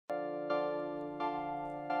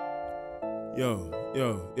Yo,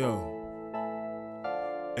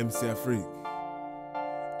 MC Afrique,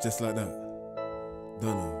 just like that.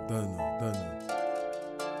 Done know.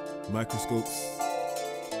 Microscopes,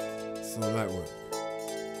 some light work.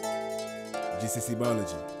 GCSE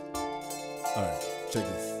Biology. Alright, check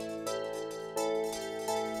this.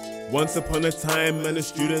 Once upon a time, and a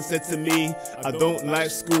student said to me, I don't like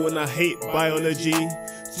school and I hate biology.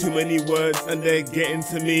 Too many words and they're getting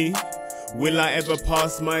to me. Will I ever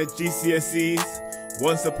pass my GCSEs?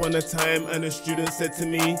 Once upon a time, and a student said to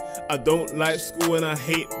me, I don't like school and I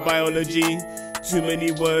hate biology. Too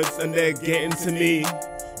many words and they're getting to me.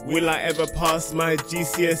 Will I ever pass my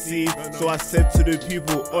GCSE? So I said to the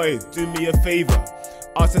pupil, oi, do me a favor.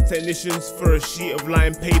 Ask the technicians for a sheet of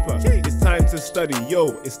lined paper. It's time to study, yo,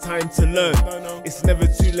 it's time to learn. It's never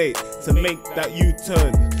too late to make that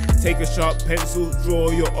U-turn. Take a sharp pencil,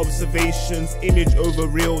 draw your observations. Image over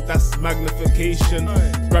real, that's magnification.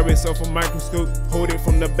 Grab yourself a microscope, hold it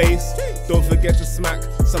from the base. Don't forget to smack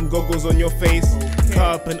some goggles on your face.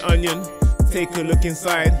 Cut up an onion, take a look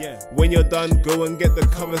inside. When you're done, go and get the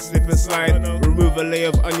cover slip and slide. Remove a layer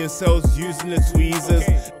of onion cells using the tweezers.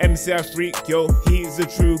 MC Afrique, yo, he's a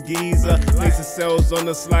true geezer. Place the cells on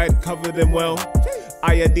the slide, cover them well.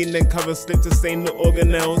 Iodine then cover slip to stain the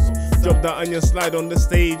organelles. Drop the onion slide on the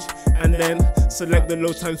stage and then select the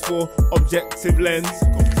low times 4 objective lens.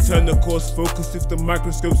 Turn the coarse focus if the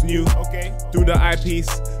microscope's new. Through the eyepiece,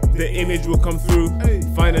 the image will come through.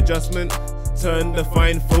 Fine adjustment, turn the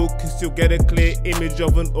fine focus, you'll get a clear image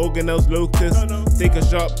of an organelle's locus. Take a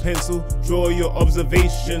sharp pencil, draw your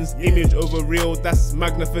observations. Image over real, that's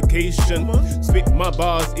magnification. Spit my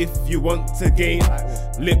bars if you want to gain.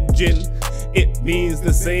 Lip gin, it means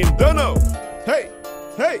the same. Don't know. Hey.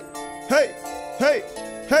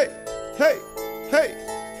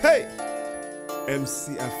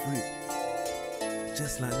 MC Afrique,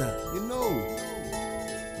 just like that, you know.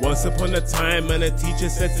 Once upon a time, and a teacher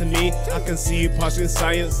said to me, I can see you passing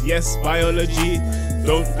science, yes, biology.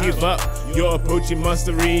 Don't give up, you're approaching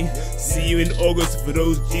mastery. See you in August for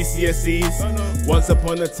those GCSEs. Once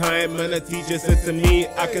upon a time, and a teacher said to me,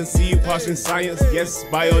 I can see you passing science, yes,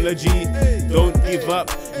 biology. Don't give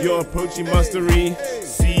up, you're approaching mastery.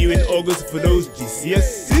 See you in August for those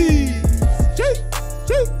GCSEs.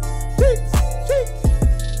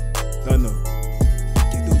 Don't know.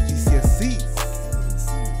 Get those GCSEs.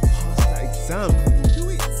 Pass that exam. Do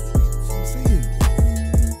it. That's what I'm saying.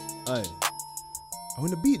 Aye. And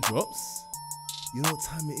when the beat drops, you know what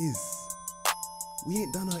time it is. We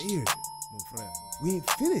ain't done our ear. We ain't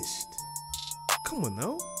finished. Come on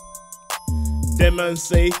now. Them man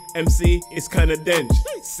say, MC, it's kinda dench.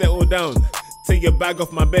 Settle down. Take your bag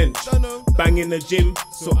off my bench. Bang in the gym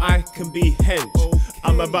so I can be hench.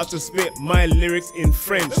 I'm about to spit my lyrics in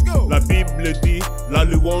French. La Bible dit, la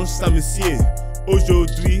louange ça me sied.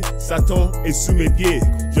 Aujourd'hui, Satan est sous mes pieds.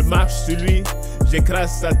 Je marche sur lui,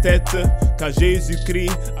 j'écrase sa tête. Car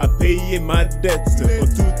Jésus-Christ a payé ma dette. En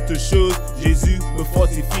toutes choses, Jésus me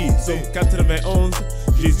fortifie. Somme 91,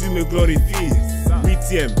 Jésus me glorifie.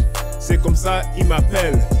 8e, c'est comme ça il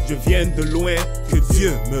m'appelle. Je viens de loin, que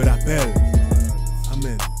Dieu me rappelle.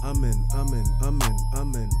 Amen, amen, amen, amen,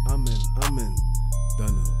 amen, amen, amen.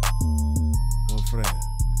 Dano, mon frère,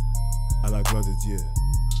 à la gloire de Dieu,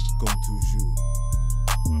 comme toujours.